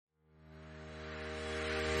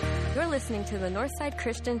listening to the Northside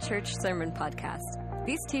Christian Church Sermon Podcast.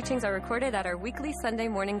 These teachings are recorded at our weekly Sunday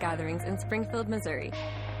morning gatherings in Springfield, Missouri.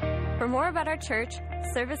 For more about our church,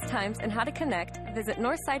 service times, and how to connect, visit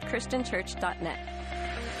northsidechristianchurch.net.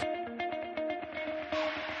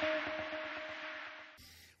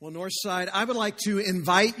 Well, Northside, I would like to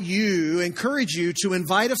encourage you to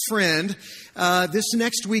invite a friend this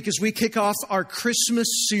next week as we kick off our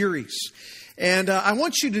Christmas series. And I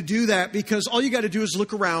want you to do that because all you got to do is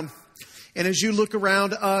look around. And as you look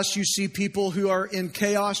around us, you see people who are in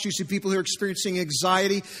chaos. You see people who are experiencing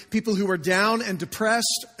anxiety, people who are down and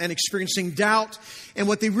depressed and experiencing doubt. And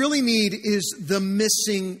what they really need is the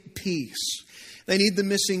missing piece. They need the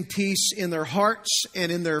missing piece in their hearts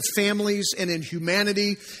and in their families and in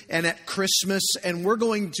humanity and at Christmas. And we're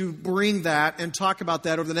going to bring that and talk about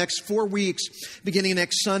that over the next 4 weeks, beginning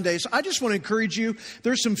next Sunday. So I just want to encourage you.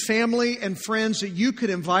 There's some family and friends that you could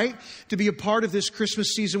invite to be a part of this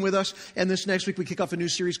Christmas season with us. And this next week, we kick off a new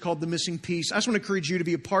series called The Missing Piece. I just want to encourage you to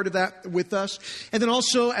be a part of that with us. And then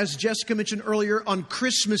also, as Jessica mentioned earlier, on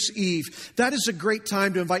Christmas Eve, that is a great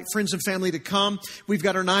time to invite friends and family to come. We've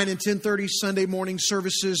got our 9 and 10:30 Sunday morning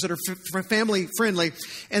services that are family friendly.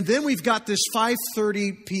 And then we've got this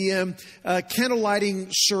 5:30 p.m. Candle lighting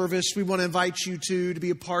service we want to invite you to be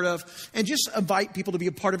a part of, and just invite people to be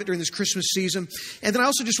a part of it during this Christmas season. And then I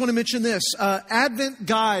also just want to mention this. Advent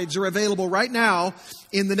guides are available right now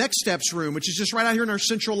in the Next Steps room, which is just right out here in our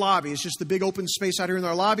central lobby. It's just the big open space out here in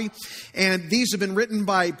our lobby. And these have been written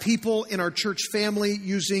by people in our church family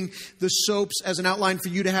using the soaps as an outline for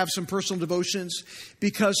you to have some personal devotions,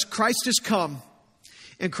 because Christ has come.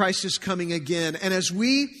 And Christ is coming again. And as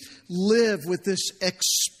we live with this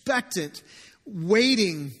expectant,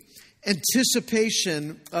 waiting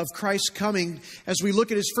anticipation of Christ coming, as we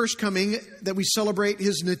look at His first coming, that we celebrate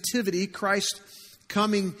His nativity, Christ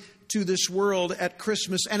coming to this world at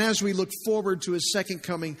Christmas. And as we look forward to His second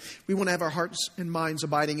coming, we want to have our hearts and minds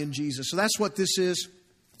abiding in Jesus. So that's what this is.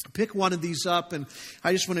 Pick one of these up, and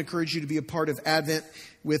I just want to encourage you to be a part of Advent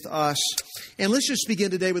with us. And let's just begin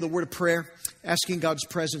today with a word of prayer, asking God's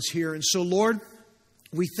presence here. And so, Lord,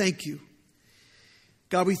 we thank you.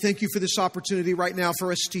 God, we thank you for this opportunity right now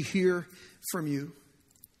for us to hear from you.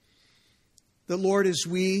 That, Lord, as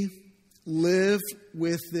we live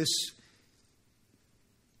with this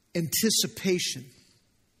anticipation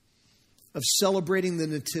of celebrating the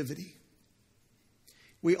nativity,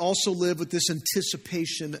 we also live with this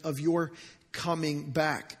anticipation of your coming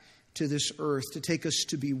back to this earth to take us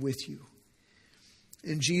to be with you.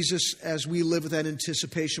 And Jesus, as we live with that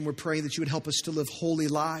anticipation, we're praying that you would help us to live holy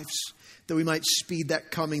lives, that we might speed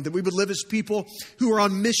that coming, that we would live as people who are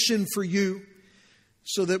on mission for you,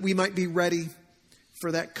 so that we might be ready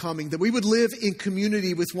for that coming, that we would live in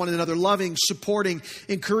community with one another, loving, supporting,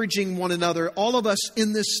 encouraging one another, all of us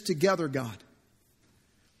in this together, God,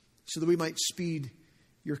 so that we might speed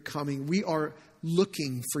your coming. We are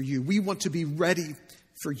looking for you. We want to be ready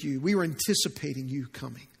for you. We are anticipating you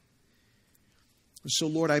coming. And so,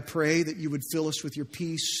 Lord, I pray that you would fill us with your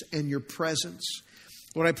peace and your presence.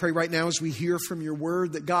 Lord, I pray right now as we hear from your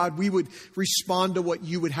word that, God, we would respond to what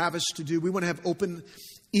you would have us to do. We want to have open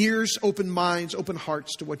ears, open minds, open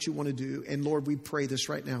hearts to what you want to do. And Lord, we pray this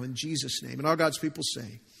right now in Jesus' name. And all God's people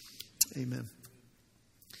say, amen.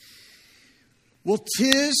 Well,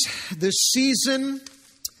 'tis the season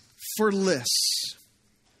for lists.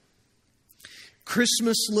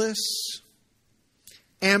 Christmas lists,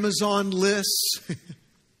 Amazon lists.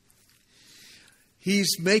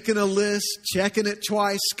 He's making a list, checking it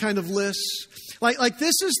twice kind of lists. Like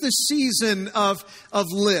this is the season of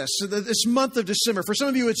lists, this month of December. For some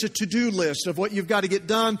of you, it's a to-do list of what you've got to get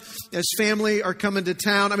done as family are coming to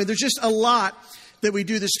town. I mean, there's just a lot that we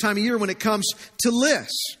do this time of year when it comes to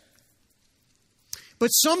lists. But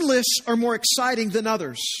some lists are more exciting than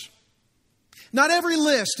others. Not every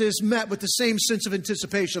list is met with the same sense of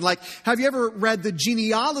anticipation. Like, have you ever read the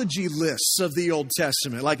genealogy lists of the Old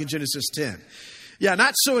Testament, like in Genesis 10? Yeah,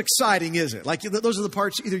 not so exciting, is it? Like, those are the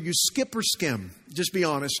parts either you skip or skim. Just be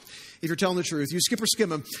honest. If you're telling the truth, you skip or skim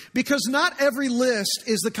them. Because not every list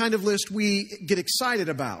is the kind of list we get excited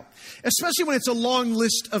about. Especially when it's a long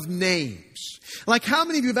list of names. Like, how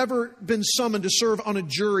many of you have ever been summoned to serve on a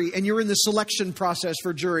jury and you're in the selection process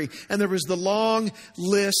for jury and there was the long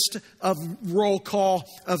list of roll call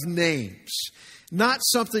of names? Not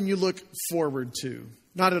something you look forward to.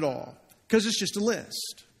 Not at all. Because it's just a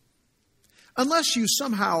list. Unless you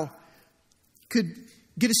somehow could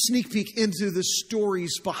get a sneak peek into the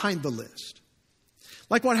stories behind the list.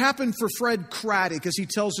 Like what happened for Fred Craddock as he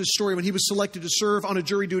tells his story when he was selected to serve on a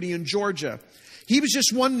jury duty in Georgia. He was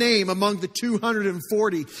just one name among the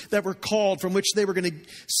 240 that were called, from which they were going to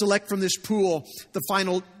select from this pool the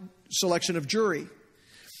final selection of jury.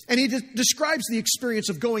 And he describes the experience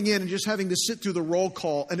of going in and just having to sit through the roll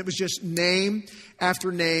call, and it was just name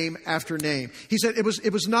after name after name. He said it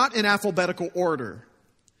was not in alphabetical order.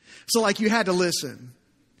 So like you had to listen.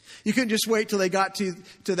 You couldn't just wait till they got to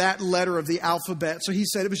that letter of the alphabet. So he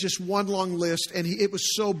said it was just one long list, and it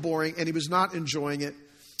was so boring, and he was not enjoying it.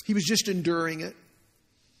 He was just enduring it.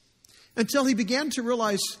 Until he began to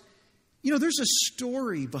realize, there's a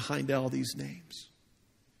story behind all these names.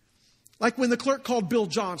 Like when the clerk called Bill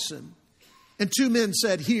Johnson, and two men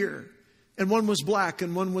said, "Here," and one was black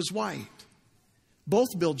and one was white.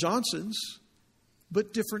 Both Bill Johnsons,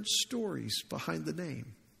 but different stories behind the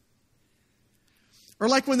name. Or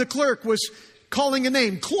like when the clerk was calling a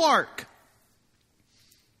name, Clark,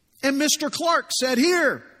 and Mr. Clark said,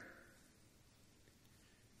 "Here."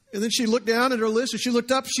 And then she looked down at her list, and she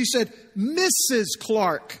looked up, she said, "Mrs.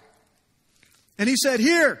 Clark." And he said,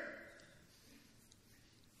 "Here."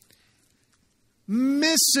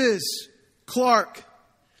 "Mrs. Clark."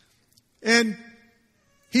 And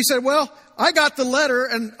he said, "Well, I got the letter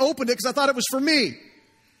and opened it because I thought it was for me."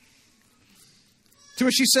 To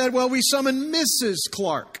which she said, "Well, we summoned Mrs.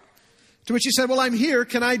 Clark." To which he said, "Well, I'm here.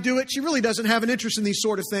 Can I do it?" She really doesn't have an interest in these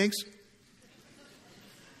sort of things.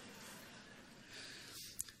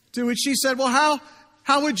 To which she said, "Well,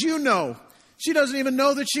 how would you know? She doesn't even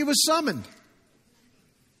know that she was summoned."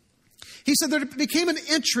 He said there became an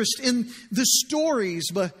interest in the stories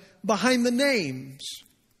behind the names.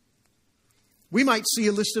 We might see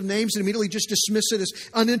a list of names and immediately just dismiss it as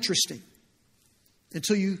uninteresting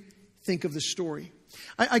until you think of the story.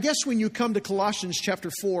 I guess when you come to Colossians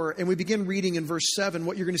chapter 4 and we begin reading in verse 7,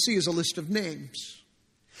 what you're going to see is a list of names.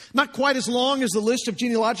 Not quite as long as the list of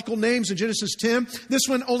genealogical names in Genesis 10. This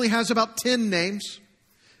one only has about 10 names.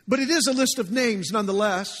 But it is a list of names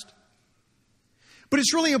nonetheless. But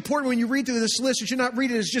it's really important when you read through this list that you not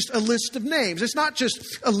read it as just a list of names. It's not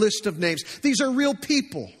just a list of names. These are real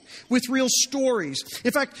people with real stories.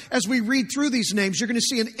 In fact, as we read through these names, you're going to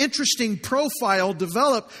see an interesting profile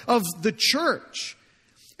develop of the church.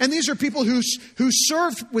 And these are people who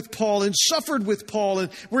served with Paul and suffered with Paul and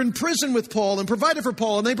were in prison with Paul and provided for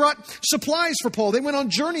Paul. And they brought supplies for Paul. They went on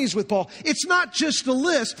journeys with Paul. It's not just a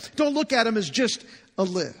list. Don't look at them as just a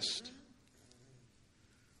list.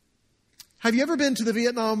 Have you ever been to the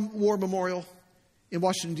Vietnam War Memorial in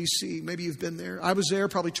Washington, D.C.? Maybe you've been there. I was there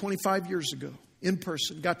probably 25 years ago in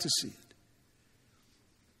person. Got to see it.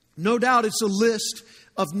 No doubt it's a list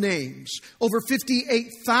of names. Over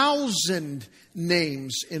 58,000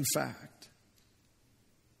 names, in fact.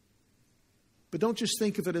 But don't just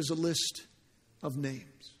think of it as a list of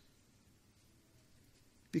names.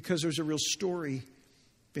 Because there's a real story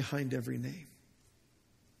behind every name.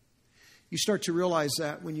 You start to realize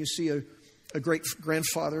that when you see a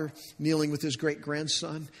great-grandfather kneeling with his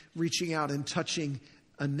great-grandson, reaching out and touching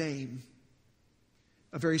a name.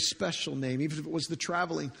 A very special name, even if it was the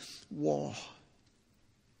traveling wall.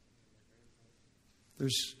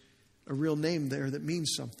 There's a real name there that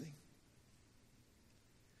means something.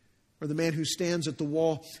 Or the man who stands at the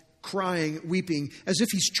wall crying, weeping, as if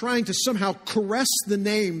he's trying to somehow caress the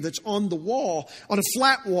name that's on the wall, on a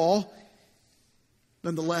flat wall.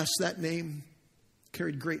 Nonetheless, that name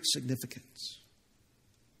carried great significance.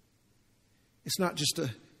 It's not just a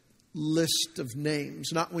list of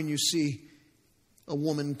names. Not when you see a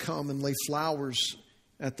woman come and lay flowers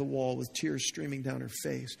at the wall with tears streaming down her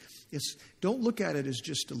face. Don't look at it as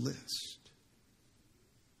just a list.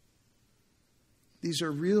 These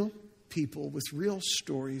are real people with real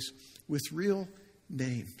stories, with real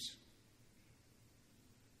names.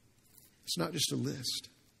 It's not just a list.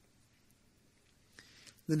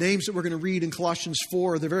 The names that we're going to read in Colossians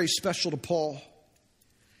 4, they're very special to Paul.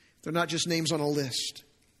 They're not just names on a list.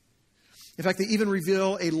 In fact, they even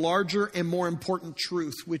reveal a larger and more important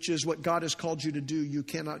truth, which is what God has called you to do, you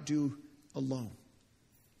cannot do alone.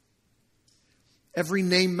 Every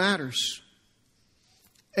name matters.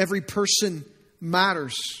 Every person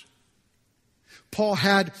matters. Paul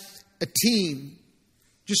had a team,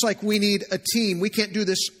 just like we need a team. We can't do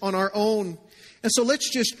this on our own. And so let's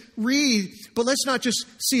just read, but let's not just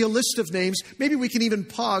see a list of names. Maybe we can even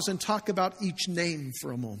pause and talk about each name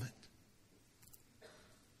for a moment.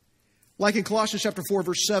 Like in Colossians chapter 4,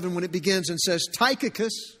 verse 7, when it begins and says,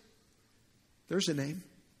 Tychicus, there's a name.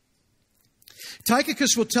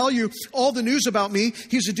 Tychicus will tell you all the news about me.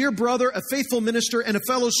 He's a dear brother, a faithful minister, and a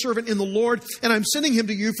fellow servant in the Lord. And I'm sending him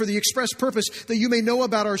to you for the express purpose that you may know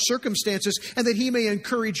about our circumstances and that he may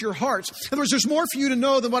encourage your hearts. In other words, there's more for you to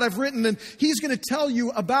know than what I've written, and he's going to tell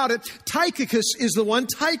you about it. Tychicus is the one.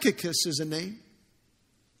 Tychicus is a name.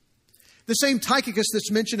 The same Tychicus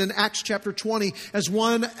that's mentioned in Acts chapter 20 as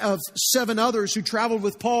one of 7 others who traveled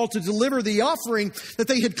with Paul to deliver the offering that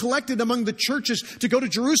they had collected among the churches to go to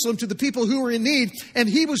Jerusalem to the people who were in need. And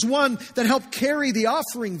he was one that helped carry the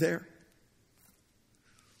offering there.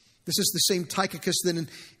 This is the same Tychicus that in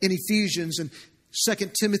Ephesians and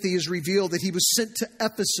 2 Timothy is revealed that he was sent to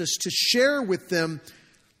Ephesus to share with them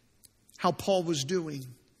how Paul was doing.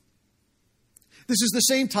 This is the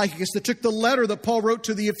same Tychicus that took the letter that Paul wrote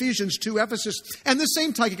to the Ephesians to Ephesus, and the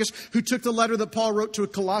same Tychicus who took the letter that Paul wrote to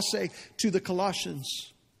Colossae to the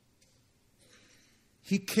Colossians.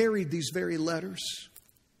 He carried these very letters.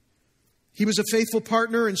 He was a faithful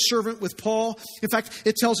partner and servant with Paul. In fact,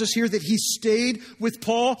 it tells us here that he stayed with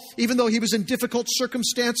Paul, even though he was in difficult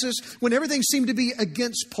circumstances. When everything seemed to be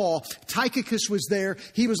against Paul, Tychicus was there.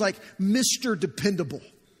 He was like Mr. Dependable.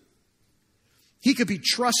 He could be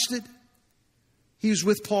trusted. He was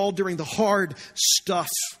with Paul during the hard stuff.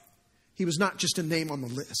 He was not just a name on the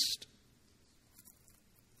list.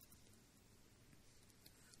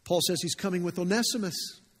 Paul says he's coming with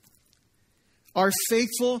Onesimus, our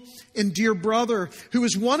faithful and dear brother, who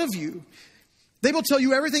is one of you. They will tell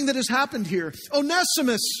you everything that has happened here.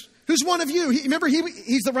 Onesimus, who's one of you. Remember,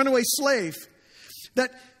 he's the runaway slave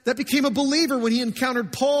that became a believer when he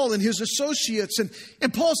encountered Paul and his associates.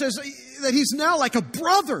 And Paul says that he's now like a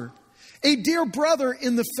brother. A dear brother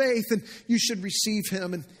in the faith, and you should receive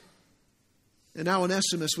him. And now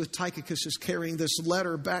Onesimus with Tychicus is carrying this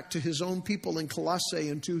letter back to his own people in Colossae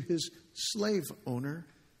and to his slave owner,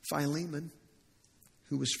 Philemon,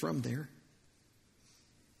 who was from there.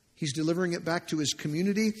 He's delivering it back to his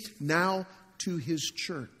community, now to his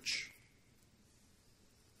church.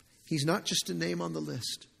 He's not just a name on the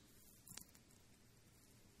list.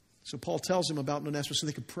 So Paul tells him about Onesimus so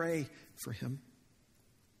they could pray for him.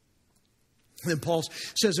 And then Paul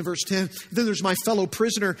says in verse 10, then there's my fellow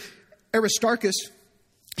prisoner, Aristarchus.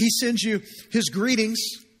 He sends you his greetings.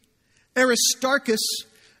 Aristarchus,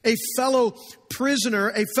 a fellow prisoner,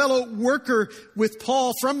 a fellow worker with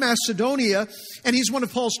Paul from Macedonia, and he's one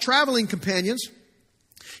of Paul's traveling companions.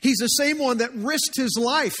 He's the same one that risked his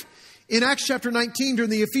life. In Acts chapter 19,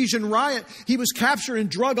 during the Ephesian riot, he was captured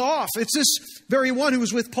and drug off. It's this very one who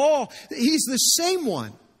was with Paul. He's the same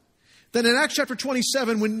one. Then in Acts chapter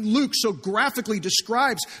 27, when Luke so graphically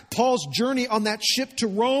describes Paul's journey on that ship to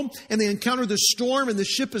Rome, and they encounter the storm and the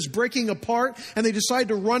ship is breaking apart, and they decide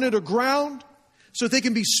to run it aground so that they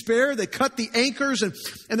can be spared. They cut the anchors and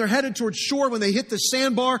they're headed towards shore when they hit the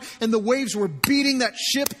sandbar, and the waves were beating that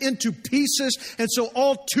ship into pieces. And so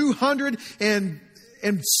all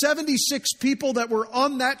 276 people that were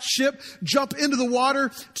on that ship jump into the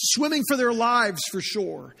water, swimming for their lives for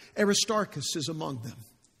shore. Aristarchus is among them.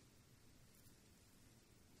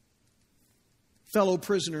 Fellow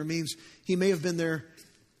prisoner means he may have been there,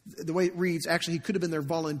 the way it reads, actually he could have been there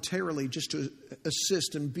voluntarily just to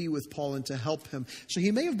assist and be with Paul and to help him. So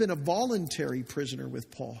he may have been a voluntary prisoner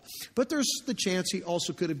with Paul. But there's the chance he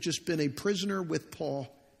also could have just been a prisoner with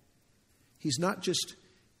Paul. He's not just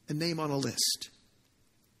a name on a list.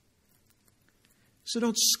 So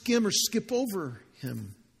don't skim or skip over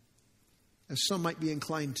him, as some might be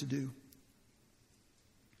inclined to do.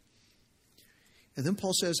 And then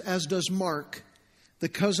Paul says, as does Mark, the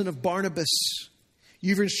cousin of Barnabas.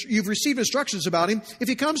 You've received instructions about him. If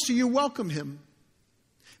he comes to you, welcome him.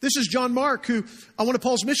 This is John Mark, who on one of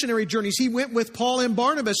Paul's missionary journeys, he went with Paul and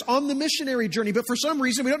Barnabas on the missionary journey. But for some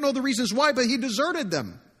reason, we don't know the reasons why, but he deserted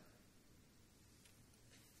them.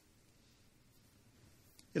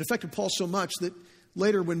 It affected Paul so much that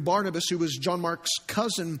later when Barnabas, who was John Mark's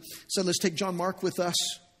cousin, said, let's take John Mark with us,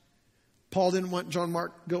 Paul didn't want John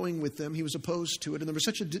Mark going with them. He was opposed to it. And there was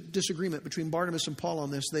such a disagreement between Barnabas and Paul on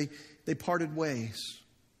this. They parted ways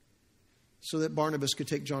so that Barnabas could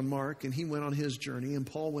take John Mark, and he went on his journey, and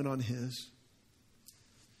Paul went on his.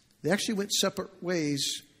 They actually went separate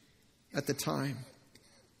ways at the time.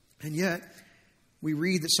 And yet, we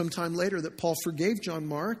read that sometime later that Paul forgave John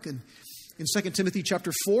Mark. And in 2 Timothy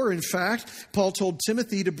chapter 4, in fact, Paul told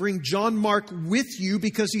Timothy to bring John Mark with you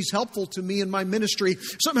because he's helpful to me in my ministry.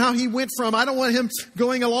 Somehow he went from, I don't want him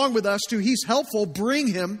going along with us, to he's helpful, bring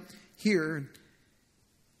him here.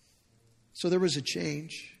 So there was a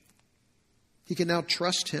change. He can now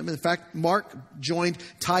trust him. In fact, Mark joined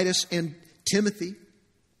Titus and Timothy.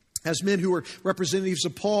 as men who were representatives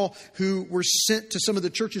of Paul, who were sent to some of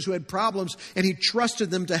the churches who had problems, and he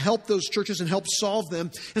trusted them to help those churches and help solve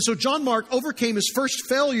them. And so John Mark overcame his first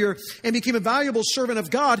failure and became a valuable servant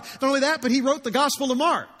of God. Not only that, but he wrote the Gospel of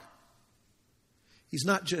Mark. He's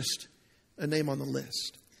not just a name on the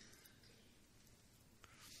list.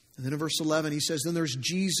 And then in verse 11, he says, then there's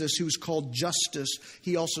Jesus, who's called Justus.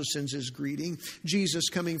 He also sends his greeting. Jesus,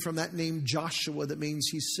 coming from that name Joshua, that means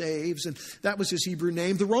he saves. And that was his Hebrew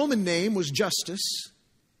name. The Roman name was Justus.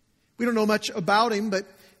 We don't know much about him, but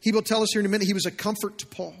he will tell us here in a minute he was a comfort to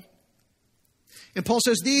Paul. And Paul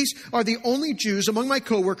says, these are the only Jews among my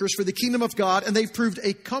co-workers for the kingdom of God, and they've proved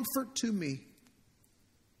a comfort to me.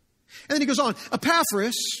 And then he goes on,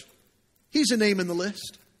 Epaphras, he's a name in the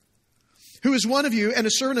list, who is one of you and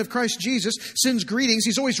a servant of Christ Jesus, sends greetings.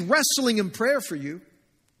 He's always wrestling in prayer for you,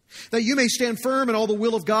 that you may stand firm in all the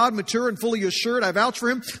will of God, mature and fully assured. I vouch for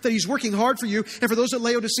him that he's working hard for you and for those at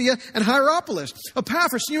Laodicea and Hierapolis.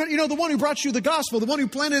 Epaphras, you know, the one who brought you the gospel, the one who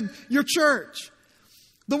planted your church,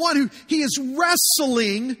 the one who he is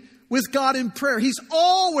wrestling with God in prayer. He's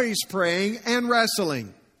always praying and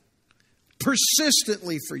wrestling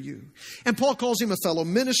persistently for you. And Paul calls him a fellow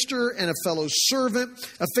minister and a fellow servant,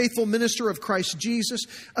 a faithful minister of Christ Jesus.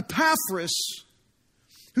 Epaphras,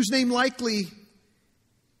 whose name likely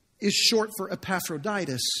is short for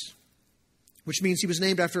Epaphroditus, which means he was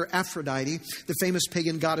named after Aphrodite, the famous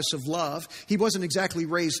pagan goddess of love. He wasn't exactly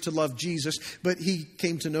raised to love Jesus, but he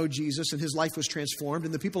came to know Jesus and his life was transformed,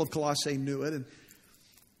 and the people of Colossae knew it. And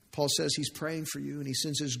Paul says he's praying for you and he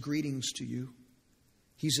sends his greetings to you.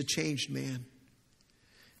 He's a changed man,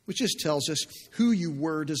 which just tells us who you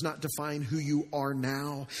were does not define who you are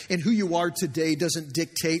now. And who you are today doesn't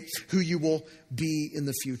dictate who you will be in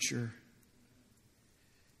the future.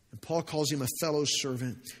 And Paul calls him a fellow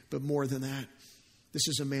servant, but more than that, this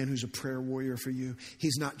is a man who's a prayer warrior for you.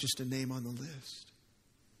 He's not just a name on the list.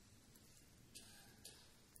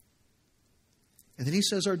 And then he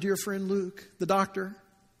says, our dear friend Luke, the doctor.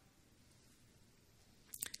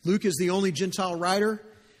 Luke is the only Gentile writer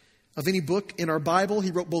of any book in our Bible.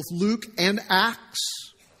 He wrote both Luke and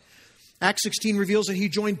Acts. Acts 16 reveals that he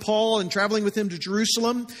joined Paul in traveling with him to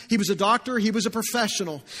Jerusalem. He was a doctor. He was a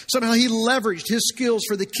professional. Somehow he leveraged his skills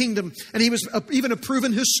for the kingdom. And he was even a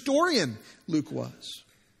proven historian, Luke was.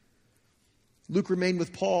 Luke remained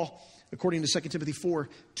with Paul, according to 2 Timothy 4,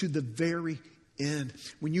 to the very end.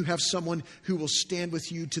 When you have someone who will stand with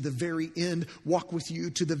you to the very end, walk with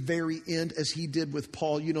you to the very end, as he did with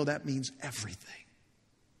Paul, you know that means everything.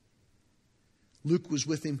 Luke was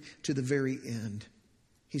with him to the very end.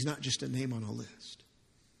 He's not just a name on a list.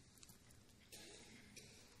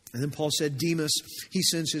 And then Paul said, Demas, he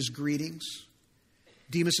sends his greetings.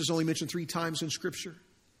 Demas is only mentioned 3 times in Scripture.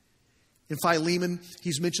 In Philemon,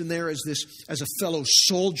 he's mentioned there as a fellow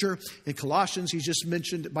soldier. In Colossians, he's just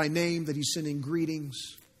mentioned by name that he's sending greetings.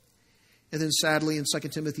 And then sadly, in 2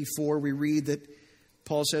 Timothy 4, we read that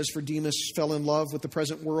Paul says, for Demas fell in love with the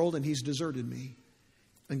present world and he's deserted me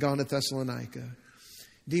and gone to Thessalonica.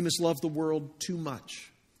 Demas loved the world too much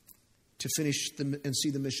to finish and see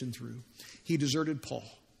the mission through. He deserted Paul.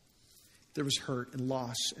 There was hurt and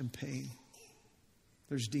loss and pain.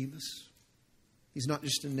 There's Demas. He's not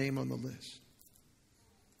just a name on the list.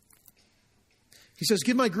 He says,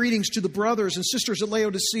 give my greetings to the brothers and sisters at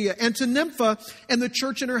Laodicea and to Nympha and the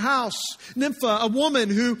church in her house. Nympha, a woman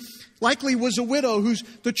who likely was a widow, who's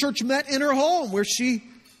the church met in her home, where she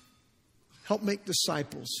helped make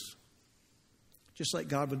disciples. Just like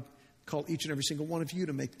God would call each and every single one of you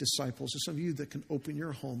to make disciples. There's some of you that can open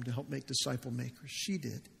your home to help make disciple makers. She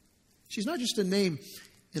did. She's not just a name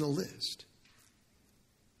in a list.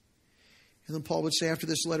 And then Paul would say, after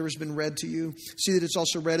this letter has been read to you, see that it's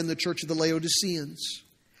also read in the church of the Laodiceans.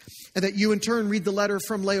 And that you in turn read the letter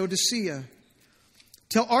from Laodicea.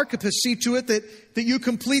 Tell Archippus, see to it that you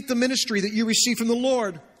complete the ministry that you receive from the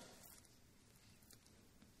Lord.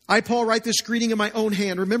 I, Paul, write this greeting in my own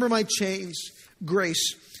hand. Remember my chains.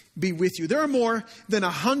 Grace be with you. There are more than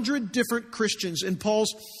 100 different Christians in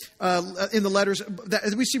Paul's in the letters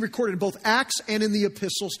that we see recorded in both Acts and in the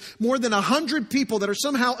epistles. More than 100 people that are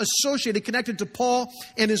somehow associated, connected to Paul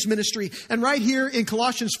and his ministry. And right here in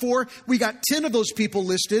Colossians 4, we got 10 of those people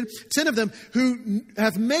listed. 10 of them who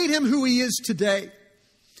have made him who he is today.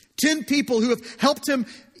 10 people who have helped him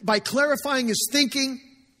by clarifying his thinking,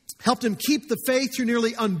 helped him keep the faith through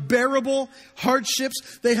nearly unbearable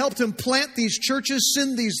hardships. They helped him plant these churches,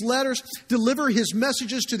 send these letters, deliver his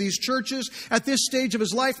messages to these churches. At this stage of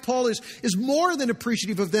his life, Paul is more than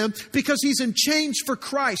appreciative of them because he's in chains for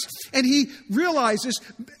Christ. And he realizes,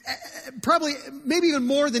 probably maybe even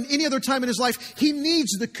more than any other time in his life, he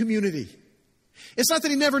needs the community. It's not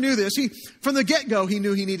that he never knew this. From the get-go, he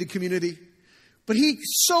knew he needed community. But he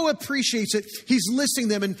so appreciates it. He's listing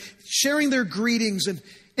them and sharing their greetings.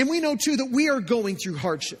 And we know, too, that we are going through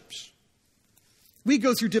hardships. We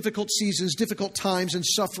go through difficult seasons, difficult times and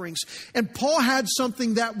sufferings. And Paul had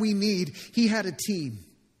something that we need. He had a team.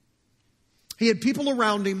 He had people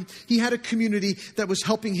around him. He had a community that was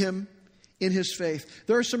helping him in his faith.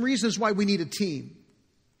 There are some reasons why we need a team.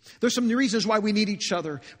 There's some reasons why we need each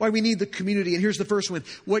other, why we need the community. And here's the first one.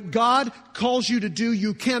 What God calls you to do,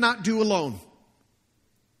 you cannot do alone.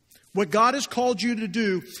 What God has called you to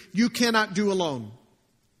do, you cannot do alone.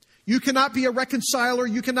 You cannot be a reconciler.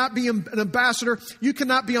 You cannot be an ambassador. You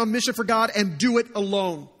cannot be on mission for God and do it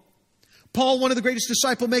alone. Paul, one of the greatest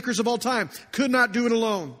disciple makers of all time, could not do it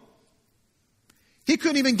alone. He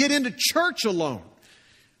couldn't even get into church alone.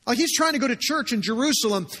 He's trying to go to church in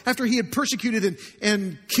Jerusalem after he had persecuted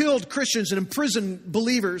and killed Christians and imprisoned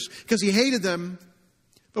believers because he hated them.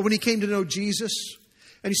 But when he came to know Jesus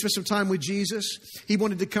and he spent some time with Jesus, he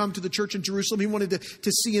wanted to come to the church in Jerusalem. He wanted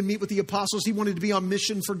to see and meet with the apostles. He wanted to be on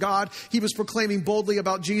mission for God. He was proclaiming boldly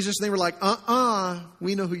about Jesus. And they were like,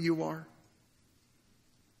 we know who you are.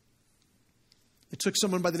 It took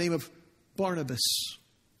someone by the name of Barnabas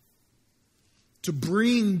to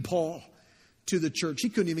bring Paul to the church. He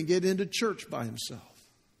couldn't even get into church by himself.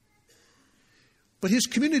 But his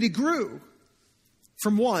community grew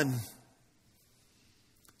from 1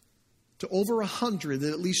 to over 100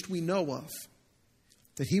 that at least we know of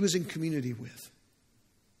that he was in community with.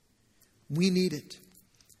 We need it.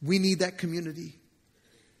 We need that community.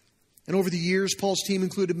 And over the years, Paul's team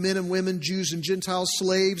included men and women, Jews and Gentiles,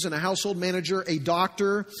 slaves, and a household manager, a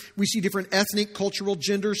doctor. We see different ethnic, cultural,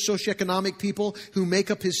 gender, socioeconomic people who make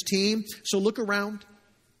up his team. So look around.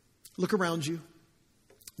 Look around you.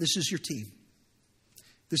 This is your team.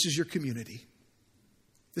 This is your community.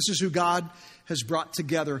 This is who God has brought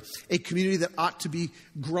together. A community that ought to be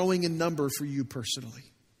growing in number for you personally.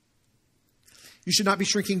 You should not be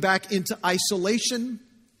shrinking back into isolation.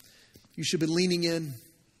 You should be leaning in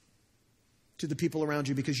to the people around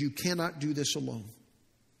you because you cannot do this alone.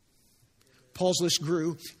 Paul's list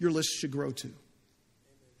grew. Your list should grow too.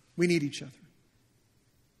 We need each other.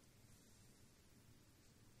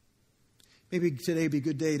 Maybe today would be a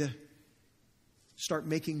good day to start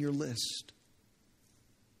making your list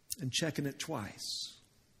and checking it twice.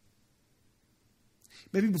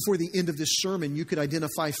 Maybe before the end of this sermon, you could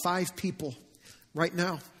identify 5 people right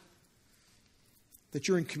now that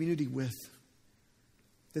you're in community with,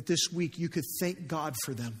 that this week you could thank God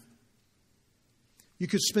for them. You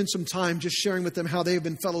could spend some time just sharing with them how they've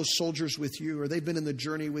been fellow soldiers with you, or they've been in the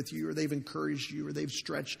journey with you, or they've encouraged you, or they've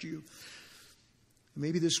stretched you.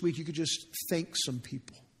 Maybe this week you could just thank some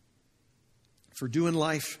people for doing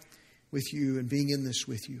life with you and being in this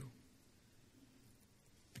with you.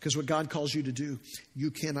 Because what God calls you to do, you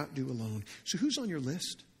cannot do alone. So who's on your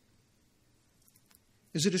list?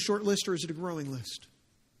 Is it a short list or is it a growing list?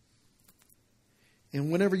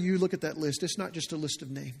 And whenever you look at that list, it's not just a list of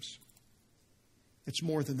names. It's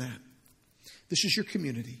more than that. This is your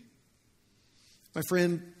community. My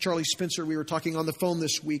friend Charlie Spencer, we were talking on the phone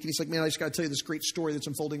this week, and he's like, man, I just got to tell you this great story that's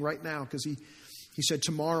unfolding right now. Because he said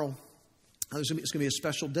tomorrow, it's going to be a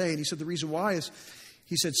special day. And he said the reason why is,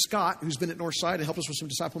 he said Scott, who's been at Northside and helped us with some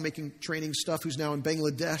disciple-making training stuff, who's now in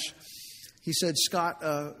Bangladesh. He said Scott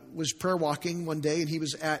was prayer walking one day, and he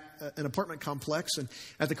was at an apartment complex. And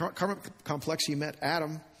at the apartment complex, he met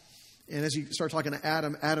Adam. And as he started talking to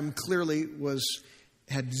Adam, Adam clearly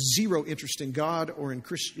had zero interest in God or in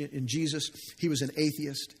Jesus. He was an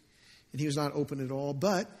atheist, and he was not open at all.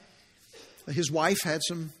 But his wife had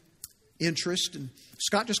some interest, and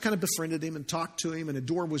Scott just kind of befriended him and talked to him, and a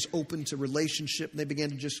door was open to relationship, and they began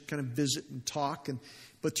to just kind of visit and talk.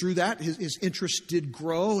 But through that, his interest did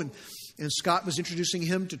grow, and Scott was introducing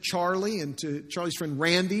him to Charlie and to Charlie's friend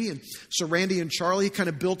Randy. And so Randy and Charlie kind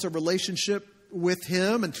of built a relationship with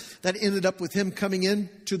him, and that ended up with him coming in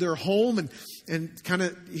to their home and kind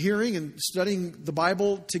of hearing and studying the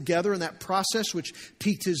Bible together in that process, which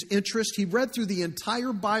piqued his interest. He read through the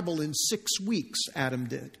entire Bible in 6 weeks, Adam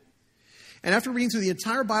did. And after reading through the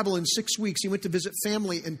entire Bible in 6 weeks, he went to visit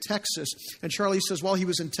family in Texas. And Charlie says while he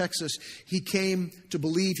was in Texas, he came to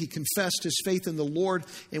believe, he confessed his faith in the Lord.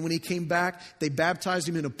 And when he came back, they baptized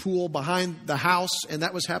him in a pool behind the house. And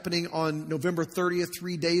that was happening on November 30th,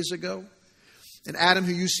 3 days ago. And Adam,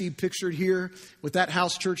 who you see pictured here with that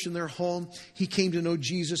house church in their home, he came to know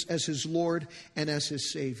Jesus as his Lord and as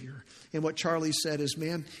his Savior. And what Charlie said is,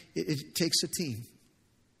 man, it takes a team.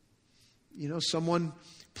 You know, someone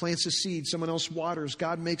plants a seed, someone else waters,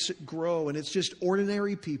 God makes it grow. And it's just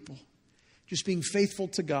ordinary people just being faithful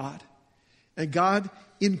to God And God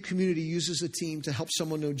in community uses a team to help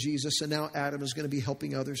someone know Jesus. And now Adam is going to be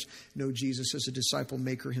helping others know Jesus as a disciple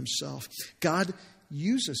maker himself. God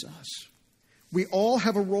uses us. We all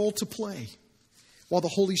have a role to play while the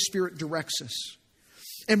Holy Spirit directs us.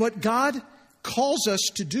 And what God calls us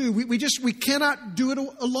to do, we cannot do it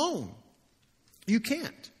alone. You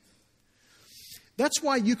can't. That's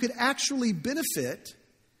why you could actually benefit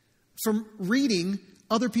from reading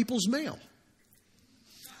other people's mail.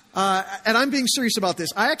 And I'm being serious about this.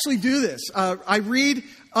 I actually do this. I read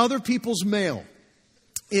other people's mail.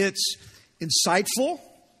 It's insightful.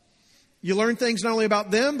 You learn things not only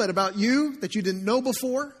about them, but about you that you didn't know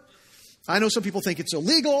before. I know some people think it's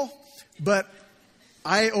illegal, but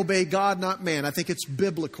I obey God, not man. I think it's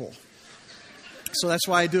biblical. So that's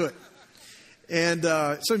why I do it. And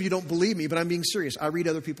some of you don't believe me, but I'm being serious. I read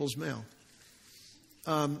other people's mail.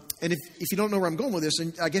 And if you don't know where I'm going with this,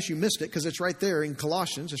 and I guess you missed it because it's right there in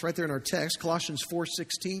Colossians. It's right there in our text, Colossians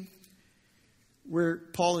 4:16, where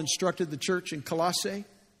Paul instructed the church in Colossae.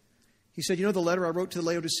 He said, you know the letter I wrote to the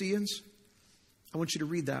Laodiceans? I want you to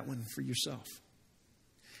read that one for yourself.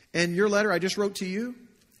 And your letter I just wrote to you,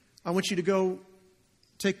 I want you to go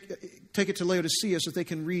take it to Laodicea so that they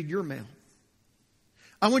can read your mail.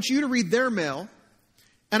 I want you to read their mail,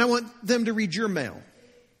 and I want them to read your mail.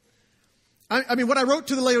 I mean, what I wrote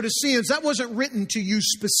to the Laodiceans, that wasn't written to you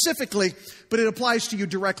specifically, but it applies to you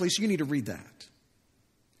directly, so you need to read that.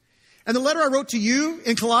 And the letter I wrote to you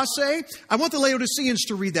in Colossae, I want the Laodiceans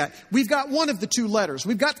to read that. We've got one of the two letters.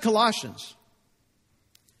 We've got Colossians.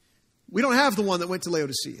 We don't have the one that went to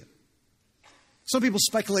Laodicea. Some people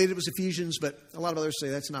speculate it was Ephesians, but a lot of others say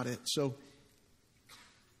that's not it. So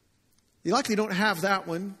you likely don't have that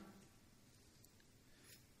one.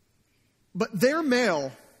 But their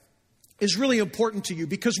mail is really important to you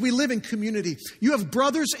because we live in community. You have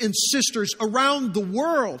brothers and sisters around the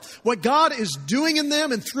world. What God is doing in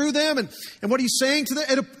them and through them and what He's saying to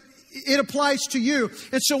them, it applies to you.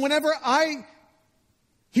 And so whenever I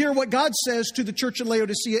hear what God says to the church in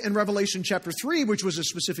Laodicea in Revelation chapter 3, which was a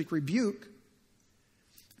specific rebuke,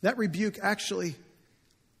 that rebuke actually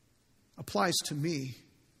applies to me.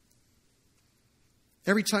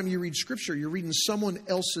 Every time you read Scripture, you're reading someone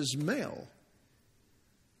else's mail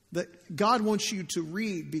that God wants you to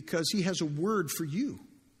read because He has a word for you.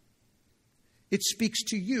 It speaks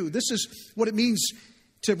to you. This is what it means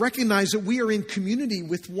to recognize that we are in community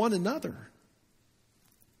with one another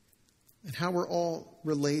and how we're all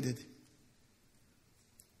related.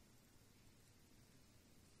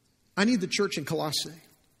 I need the church in Colossae.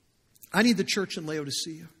 I need the church in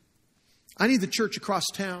Laodicea. I need the church across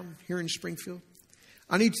town here in Springfield.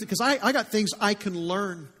 Because I got things I can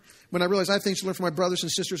learn when I realize I have things to learn from my brothers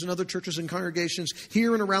and sisters in other churches and congregations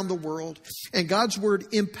here and around the world. And God's Word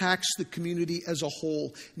impacts the community as a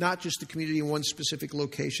whole, not just the community in one specific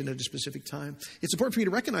location at a specific time. It's important for me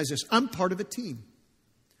to recognize this. I'm part of a team.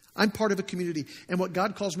 I'm part of a community. And what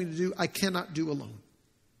God calls me to do, I cannot do alone.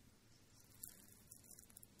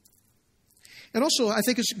 And also, I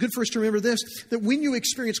think it's good for us to remember this, that when you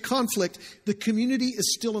experience conflict, the community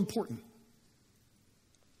is still important.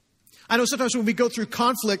 I know sometimes when we go through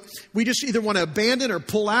conflict, we just either want to abandon or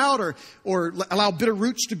pull out or allow bitter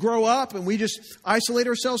roots to grow up, and we just isolate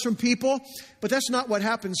ourselves from people. But that's not what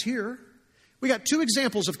happens here. We got two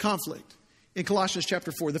examples of conflict in Colossians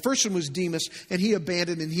chapter 4. The first one was Demas, and he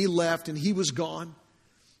abandoned and he left and he was gone.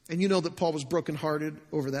 And you know that Paul was brokenhearted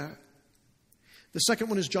over that. The second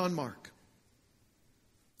one is John Mark.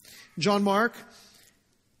 John Mark,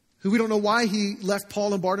 who we don't know why he left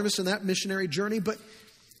Paul and Barnabas in that missionary journey, but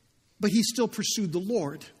he still pursued the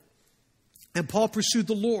Lord. And Paul pursued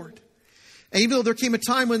the Lord. And even though there came a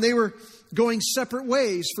time when they were going separate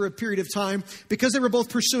ways for a period of time, because they were both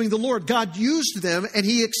pursuing the Lord, God used them and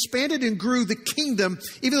He expanded and grew the kingdom,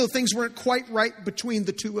 even though things weren't quite right between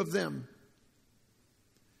the two of them.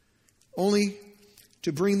 Only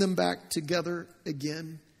to bring them back together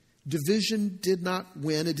again. Division did not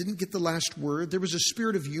win. It didn't get the last word. There was a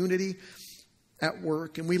spirit of unity at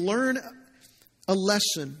work. And we learn a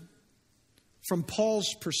lesson from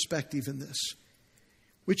Paul's perspective in this,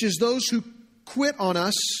 which is those who quit on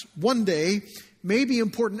us one day may be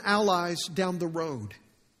important allies down the road.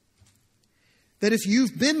 That if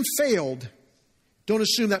you've been failed, don't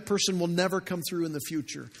assume that person will never come through in the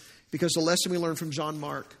future. Because the lesson we learned from John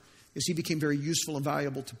Mark is he became very useful and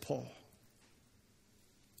valuable to Paul.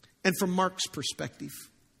 And from Mark's perspective,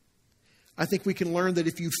 I think we can learn that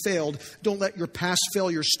if you failed, don't let your past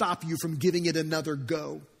failure stop you from giving it another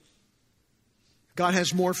go. God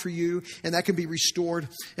has more for you, and that can be restored.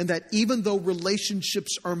 And that even though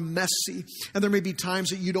relationships are messy, and there may be times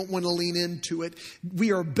that you don't want to lean into it,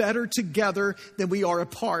 we are better together than we are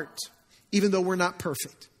apart, even though we're not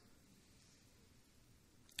perfect.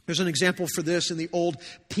 There's an example for this in the old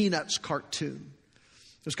Peanuts cartoon.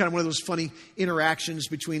 There's kind of one of those funny interactions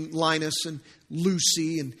between Linus and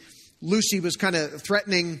Lucy. And Lucy was kind of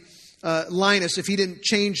threatening Linus if he didn't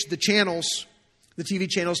change the channels, the TV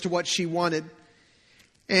channels, to what she wanted.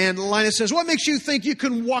 And Linus says, "What makes you think you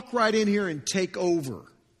can walk right in here and take over?"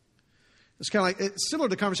 It's kind of like, it's similar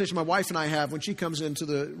to the conversation my wife and I have when she comes into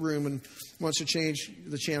the room and wants to change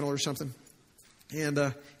the channel or something. And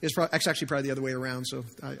it's actually probably the other way around, so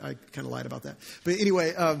I kind of lied about that. But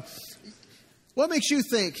anyway, what makes you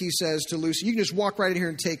think, he says to Lucy, you can just walk right in here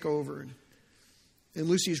and take over? And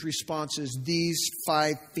Lucy's response is, "These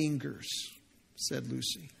 5 fingers," said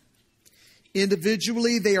Lucy.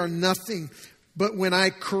 "Individually, they are nothing. But when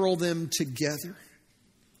I curl them together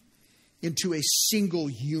into a single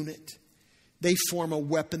unit, they form a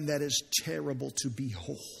weapon that is terrible to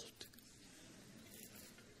behold."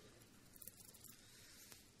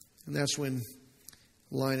 And that's when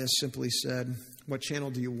Linus simply said, "What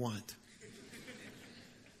channel do you want?"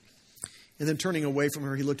 And then turning away from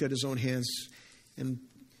her, he looked at his own hands and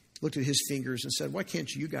looked at his fingers and said, "Why can't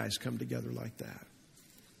you guys come together like that?"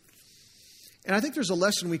 And I think there's a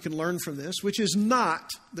lesson we can learn from this, which is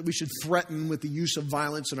not that we should threaten with the use of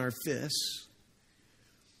violence in our fists,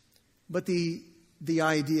 but the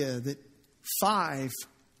idea that 5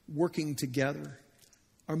 working together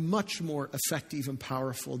are much more effective and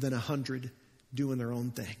powerful than 100 doing their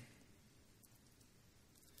own thing.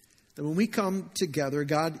 That when we come together,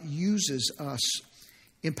 God uses us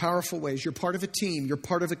in powerful ways. You're part of a team, you're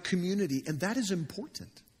part of a community, and that is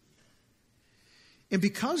important. And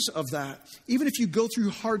because of that, even if you go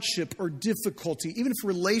through hardship or difficulty, even if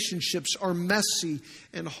relationships are messy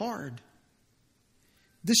and hard,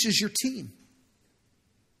 this is your team.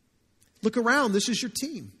 Look around, this is your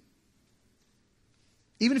team.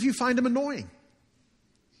 Even if you find them annoying,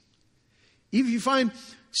 even if you find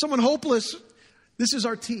someone hopeless, this is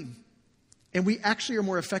our team. And we actually are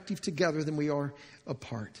more effective together than we are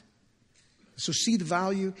apart. So see the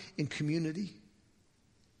value in community.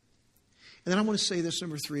 And then I want to say this,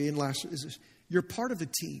 number 3, and last is this. You're part of a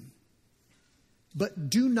team, but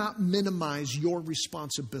do not minimize your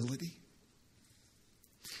responsibility.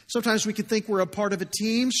 Sometimes we can think we're a part of a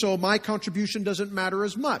team, so my contribution doesn't matter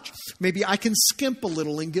as much. Maybe I can skimp a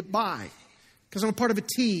little and get by because I'm a part of a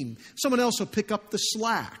team. Someone else will pick up the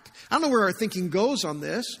slack. I don't know where our thinking goes on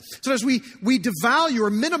this. Sometimes we devalue or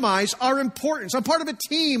minimize our importance. I'm part of a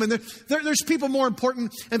team, and there's people more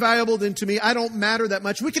important and valuable than to me. I don't matter that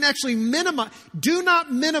much. We can actually minimize. Do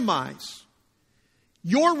not minimize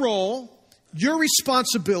your role, your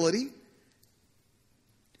responsibility.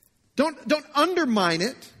 Don't undermine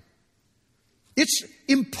it. It's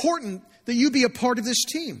important that you be a part of this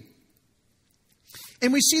team.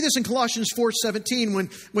 And we see this in Colossians 4:17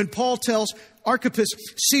 when Paul tells Archippus,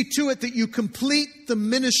 "See to it that you complete the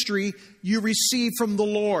ministry you received from the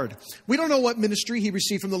Lord." We don't know what ministry he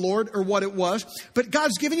received from the Lord or what it was, but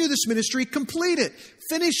God's given you this ministry. Complete it.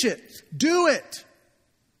 Finish it. Do it.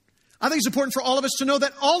 I think it's important for all of us to know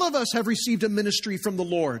that all of us have received a ministry from the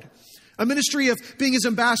Lord. A ministry of being His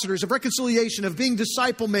ambassadors, of reconciliation, of being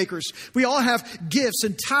disciple makers. We all have gifts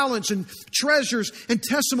and talents and treasures and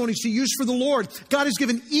testimonies to use for the Lord. God has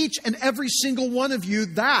given each and every single one of you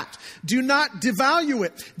that. Do not devalue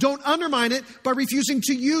it. Don't undermine it by refusing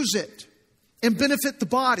to use it and benefit the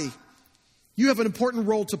body. You have an important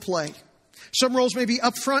role to play. Some roles may be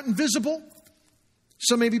upfront and visible.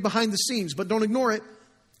 Some may be behind the scenes, but don't ignore it.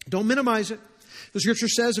 Don't minimize it. The scripture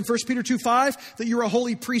says in 1 Peter 2:5 that you're a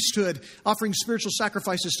holy priesthood offering spiritual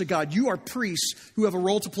sacrifices to God. You are priests who have a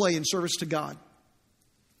role to play in service to God.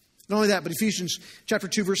 Not only that, but Ephesians chapter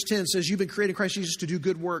 2 verse 10 says you've been created in Christ Jesus to do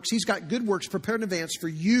good works. He's got good works prepared in advance for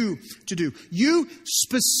you to do. You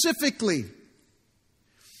specifically.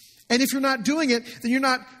 And if you're not doing it, then you're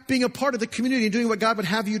not being a part of the community and doing what God would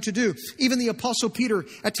have you to do. Even the Apostle Peter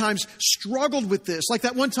at times struggled with this. Like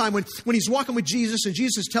that one time when he's walking with Jesus and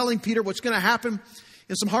Jesus is telling Peter what's going to happen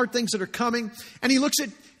and some hard things that are coming. And he looks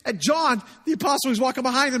at John, the apostle who's walking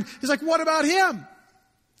behind him. He's like, what about him?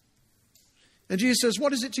 And Jesus says,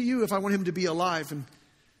 what is it to you if I want him to be alive and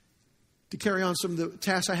to carry on some of the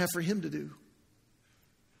tasks I have for him to do?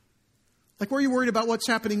 Like, why are you worried about what's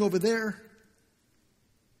happening over there?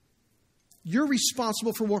 You're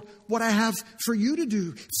responsible for what I have for you to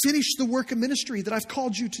do. Finish the work of ministry that I've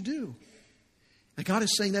called you to do. And God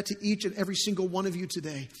is saying that to each and every single one of you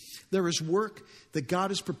today. There is work that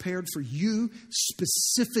God has prepared for you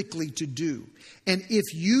specifically to do. And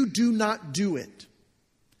if you do not do it,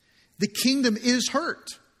 the kingdom is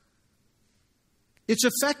hurt. It's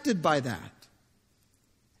affected by that.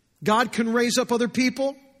 God can raise up other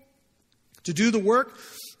people to do the work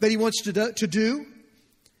that He wants to do.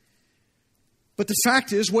 But the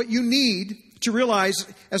fact is, what you need to realize,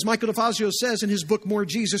 as Michael DeFazio says in his book, More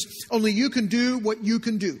Jesus, only you can do what you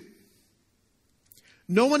can do.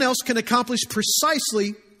 No one else can accomplish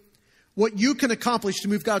precisely what you can accomplish to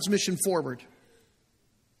move God's mission forward.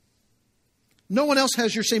 No one else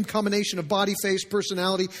has your same combination of body, face,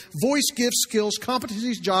 personality, voice, gifts, skills,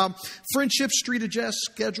 competencies, job, friendship, street address,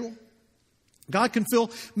 schedule. God can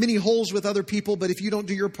fill many holes with other people, but if you don't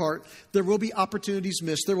do your part, there will be opportunities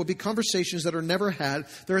missed. There will be conversations that are never had.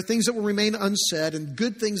 There are things that will remain unsaid and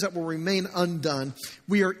good things that will remain undone.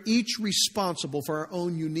 We are each responsible for our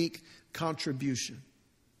own unique contribution.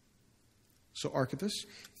 So Archippus,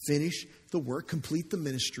 finish the work, complete the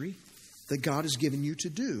ministry that God has given you to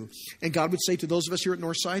do. And God would say to those of us here at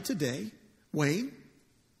Northside today, Wayne,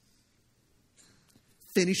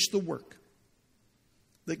 finish the work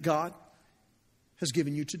that God has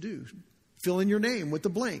given you to do. Fill in your name with the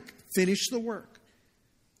blank. Finish the work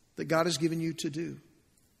that God has given you to do.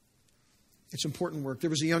 It's important work.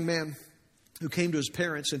 There was a young man who came to his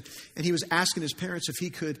parents, and he was asking his parents if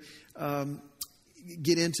he could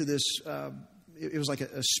get into this. It was like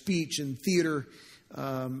a speech and theater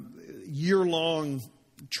year-long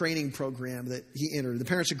training program that he entered. The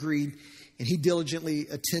parents agreed, and he diligently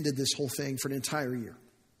attended this whole thing for an entire year.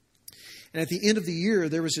 And at the end of the year,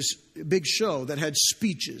 there was this big show that had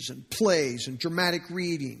speeches and plays and dramatic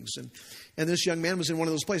readings. And this young man was in one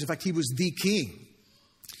of those plays. In fact, he was the king.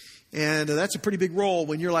 And that's a pretty big role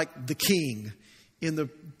when you're like the king in the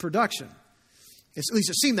production. At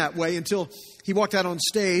least it seemed that way until he walked out on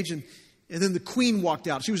stage, and then the queen walked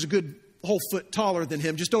out. She was a good whole foot taller than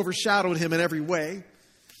him, just overshadowed him in every way.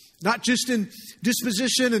 Not just in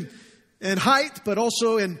disposition and height, but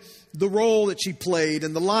also in the role that she played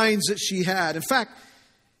and the lines that she had. In fact,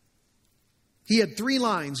 he had 3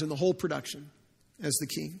 lines in the whole production as the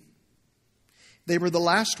king. They were the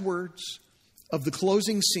last words of the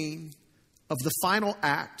closing scene of the final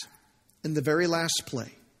act in the very last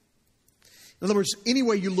play. In other words, any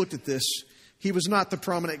way you looked at this, he was not the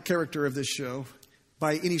prominent character of this show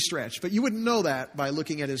by any stretch. But you wouldn't know that by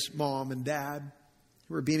looking at his mom and dad,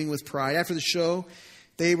 who were beaming with pride. After the show,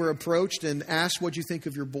 they were approached and asked, "What'd you think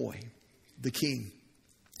of your boy, the king?"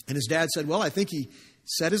 And his dad said, "Well, I think he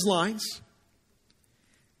said his lines.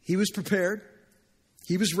 He was prepared.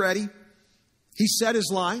 He was ready. He said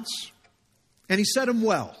his lines. And he said them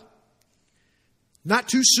well. Not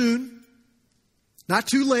too soon. Not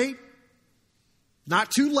too late.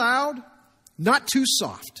 Not too loud. Not too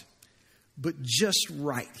soft. But just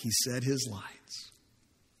right, he said his lines."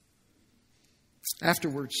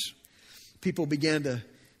 Afterwards, people began to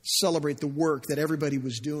celebrate the work that everybody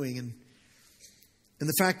was doing. And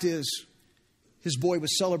the fact is, his boy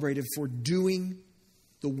was celebrated for doing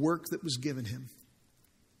the work that was given him.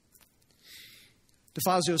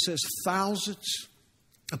 DeFazio says thousands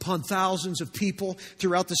upon thousands of people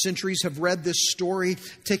throughout the centuries have read this story,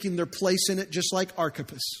 taking their place in it, just like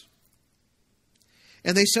Archippus.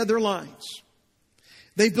 And they said their lines.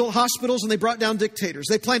 They've built hospitals and they brought down dictators.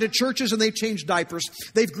 They planted churches and they've changed diapers.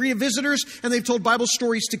 They've greeted visitors and they've told Bible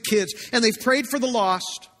stories to kids. And they've prayed for the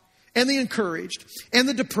lost and the encouraged and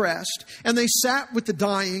the depressed. And they sat with the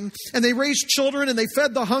dying and they raised children and they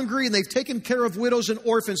fed the hungry and they've taken care of widows and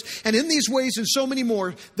orphans. And in these ways and so many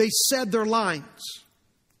more, they said their lines.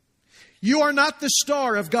 You are not the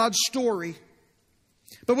star of God's story.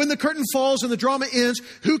 But when the curtain falls and the drama ends,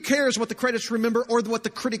 who cares what the credits remember or what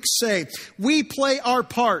the critics say? We play our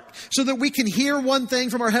part so that we can hear one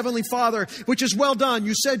thing from our Heavenly Father, which is, "Well done,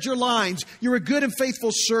 you said your lines. You're a good and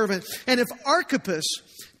faithful servant." And if Archippus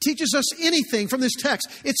teaches us anything from this text,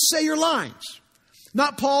 it's say your lines.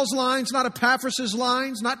 Not Paul's lines, not Epaphras'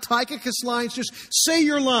 lines, not Tychicus' lines. Just say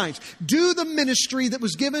your lines. Do the ministry that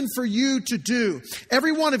was given for you to do.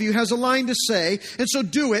 Every one of you has a line to say, and so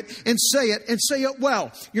do it and say it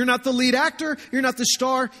well. You're not the lead actor. You're not the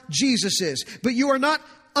star. Jesus is. But you are not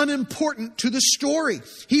unimportant to the story.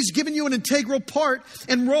 He's given you an integral part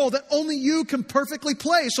and role that only you can perfectly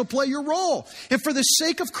play. So play your role. And for the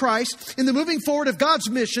sake of Christ, in the moving forward of God's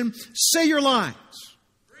mission, say your lines.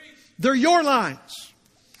 They're your lines.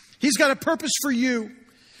 He's got a purpose for you.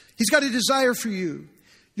 He's got a desire for you.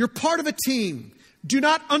 You're part of a team. Do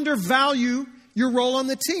not undervalue your role on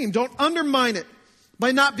the team. Don't undermine it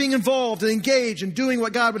by not being involved and engaged and doing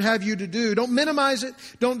what God would have you to do. Don't minimize it.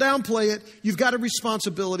 Don't downplay it. You've got a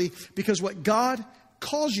responsibility, because what God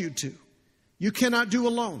calls you to, you cannot do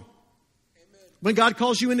alone. Amen. When God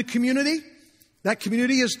calls you into community, that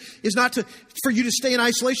community is not for you to stay in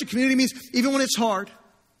isolation. Community means even when it's hard,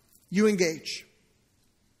 you engage.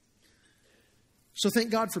 So thank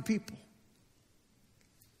God for people.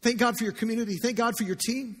 Thank God for your community. Thank God for your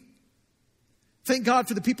team. Thank God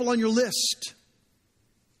for the people on your list.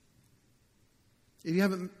 If you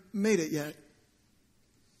haven't made it yet,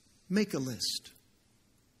 make a list.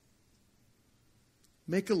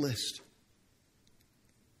 Make a list.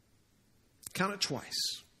 Count it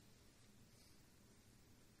twice.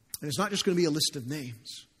 And it's not just going to be a list of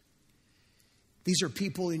names. These are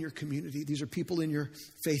people in your community. These are people in your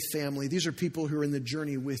faith family. These are people who are in the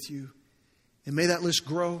journey with you. And may that list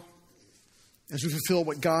grow as we fulfill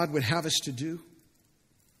what God would have us to do.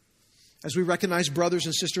 As we recognize brothers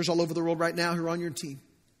and sisters all over the world right now who are on your team.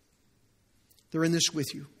 They're in this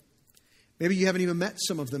with you. Maybe you haven't even met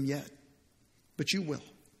some of them yet, but you will.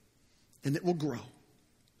 And it will grow.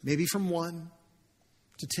 Maybe from 1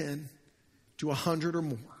 to 10 to 100 or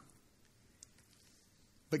more.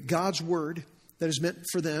 But God's word that is meant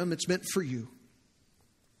for them, it's meant for you.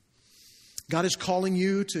 God is calling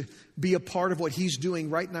you to be a part of what He's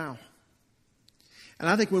doing right now. And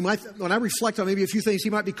I think when I reflect on maybe a few things He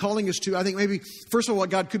might be calling us to, I think maybe, first of all, what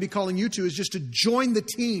God could be calling you to is just to join the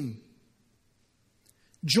team.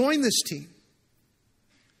 Join this team.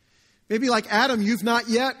 Maybe like Adam, you've not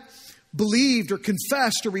yet believed or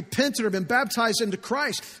confessed or repented or been baptized into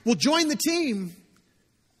Christ. Well, join the team.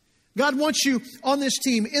 God wants you on this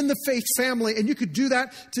team in the faith family, and you could do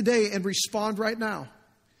that today and respond right now.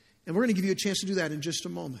 And we're going to give you a chance to do that in just a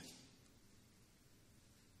moment.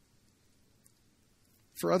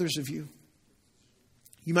 For others of you,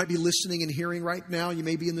 you might be listening and hearing right now. You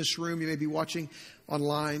may be in this room. You may be watching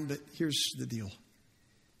online. But here's the deal.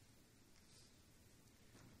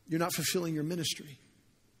 You're not fulfilling your ministry.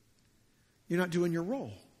 You're not doing your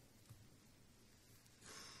role.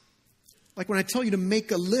 Like when I tell you to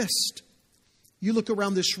make a list, you look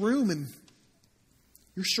around this room and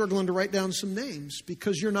you're struggling to write down some names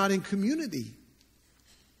because you're not in community.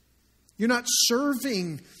 You're not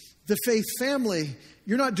serving the faith family.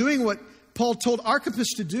 You're not doing what Paul told Archippus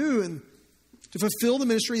to do and to fulfill the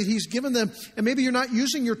ministry that he's given them. And maybe you're not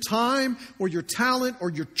using your time or your talent or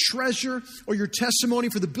your treasure or your testimony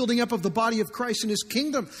for the building up of the body of Christ in His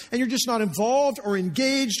kingdom. And you're just not involved or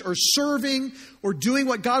engaged or serving or doing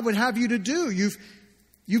what God would have you to do. You've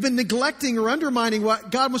been neglecting or undermining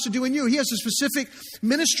what God wants to do in you. He has a specific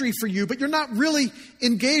ministry for you, but you're not really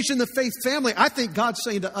engaged in the faith family. I think God's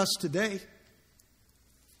saying to us today,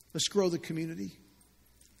 let's grow the community.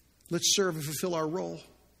 Let's serve and fulfill our role.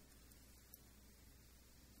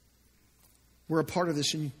 We're a part of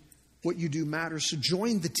this, and what you do matters. So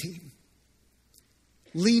join the team.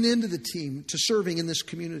 Lean into the team to serving in this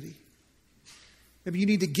community. Maybe you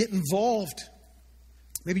need to get involved.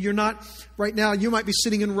 Maybe you're not, right now, you might be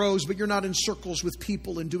sitting in rows, but you're not in circles with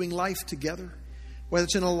people and doing life together. Whether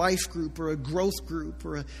it's in a life group or a growth group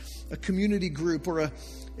or a community group or a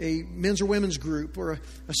men's or women's group or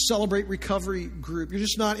a celebrate recovery group. You're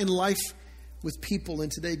just not in life with people, and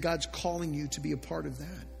today God's calling you to be a part of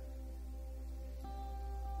that.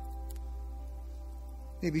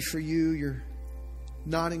 Maybe for you, you're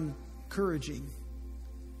not encouraging.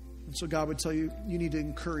 And so God would tell you, you need to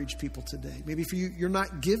encourage people today. Maybe for you, you're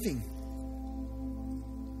not giving.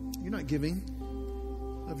 You're not giving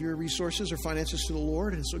of your resources or finances to the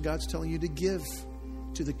Lord. And so God's telling you to give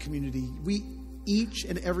to the community. We, each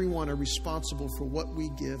and every one, are responsible for what we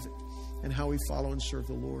give and how we follow and serve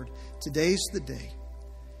the Lord. Today's the day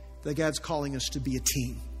that God's calling us to be a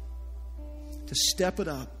team, to step it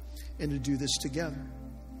up and to do this together.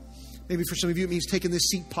 Maybe for some of you, it means taking this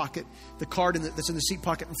seat pocket, the card that's in the seat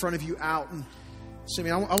pocket in front of you out and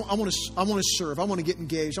saying, I want to serve. I want to get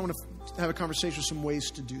engaged. I want to have a conversation with some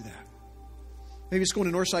ways to do that. Maybe it's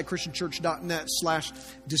going to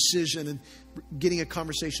northsidechristianchurch.net/decision and getting a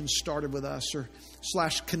conversation started with us, or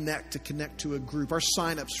 /connect to connect to a group. Our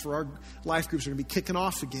signups for our life groups are going to be kicking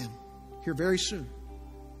off again here very soon.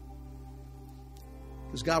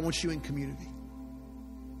 Because God wants you in community.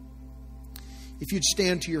 If you'd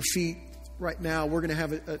stand to your feet right now, we're going to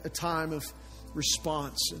have a time of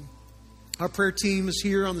response. And our prayer team is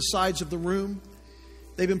here on the sides of the room.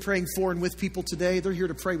 They've been praying for and with people today. They're here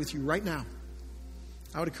to pray with you right now.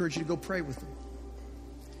 I would encourage you to go pray with them.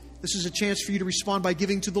 This is a chance for you to respond by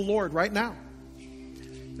giving to the Lord right now.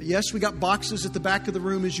 Yes, we got boxes at the back of the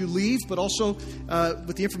room as you leave, but also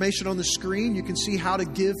with the information on the screen, you can see how to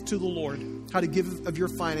give to the Lord, how to give of your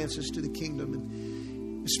finances to the kingdom.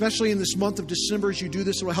 And especially in this month of December, as you do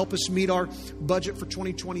this, it will help us meet our budget for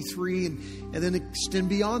 2023 and then extend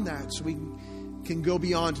beyond that so we can go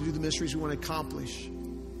beyond to do the ministries we want to accomplish.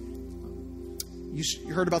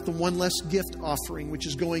 You heard about the One Less Gift offering, which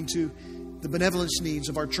is going to the benevolence needs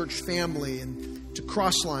of our church family and to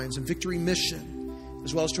Crosslines and Victory Mission,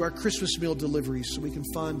 as well as to our Christmas meal deliveries so we can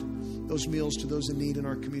fund those meals to those in need in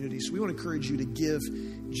our community. So we want to encourage you to give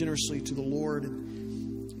generously to the Lord.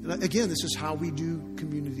 And again, this is how we do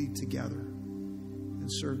community together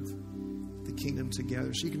and serve the kingdom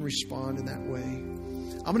together. So you can respond in that way.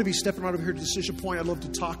 I'm going to be stepping right over here to Decision Point. I'd love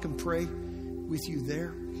to talk and pray with you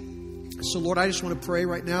there. So, Lord, I just want to pray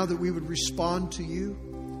right now that we would respond to you,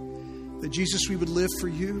 that, Jesus, we would live for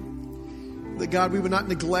you, that, God, we would not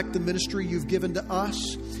neglect the ministry you've given to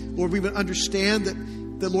us. Lord, we would understand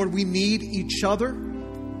that, Lord, we need each other.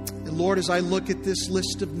 And, Lord, as I look at this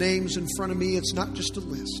list of names in front of me, it's not just a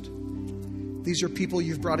list. These are people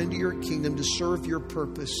you've brought into your kingdom to serve your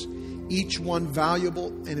purpose, each one valuable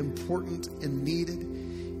and important and needed.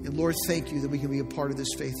 And, Lord, thank you that we can be a part of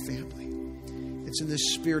this faith family. It's in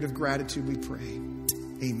this spirit of gratitude we pray.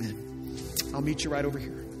 Amen. I'll meet you right over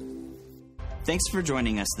here. Thanks for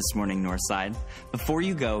joining us this morning, Northside. Before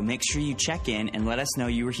you go, make sure you check in and let us know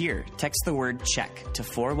you were here. Text the word CHECK to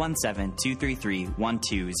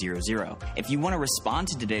 417-233-1200. If you want to respond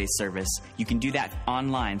to today's service, you can do that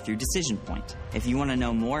online through Decision Point. If you want to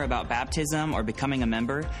know more about baptism or becoming a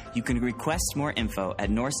member, you can request more info at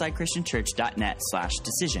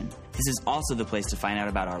northsidechristianchurch.net/decision. This is also the place to find out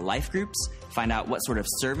about our life groups, find out what sort of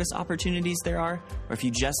service opportunities there are, or if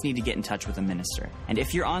you just need to get in touch with a minister. And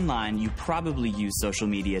if you're online, you probably use social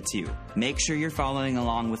media too. Make sure you're following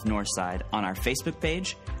along with Northside on our Facebook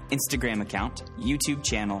page, Instagram account, YouTube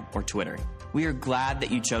channel, or Twitter. We are glad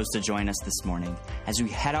that you chose to join us this morning. As we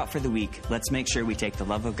head out for the week, let's make sure we take the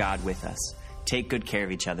love of God with us. Take good care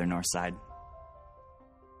of each other, Northside.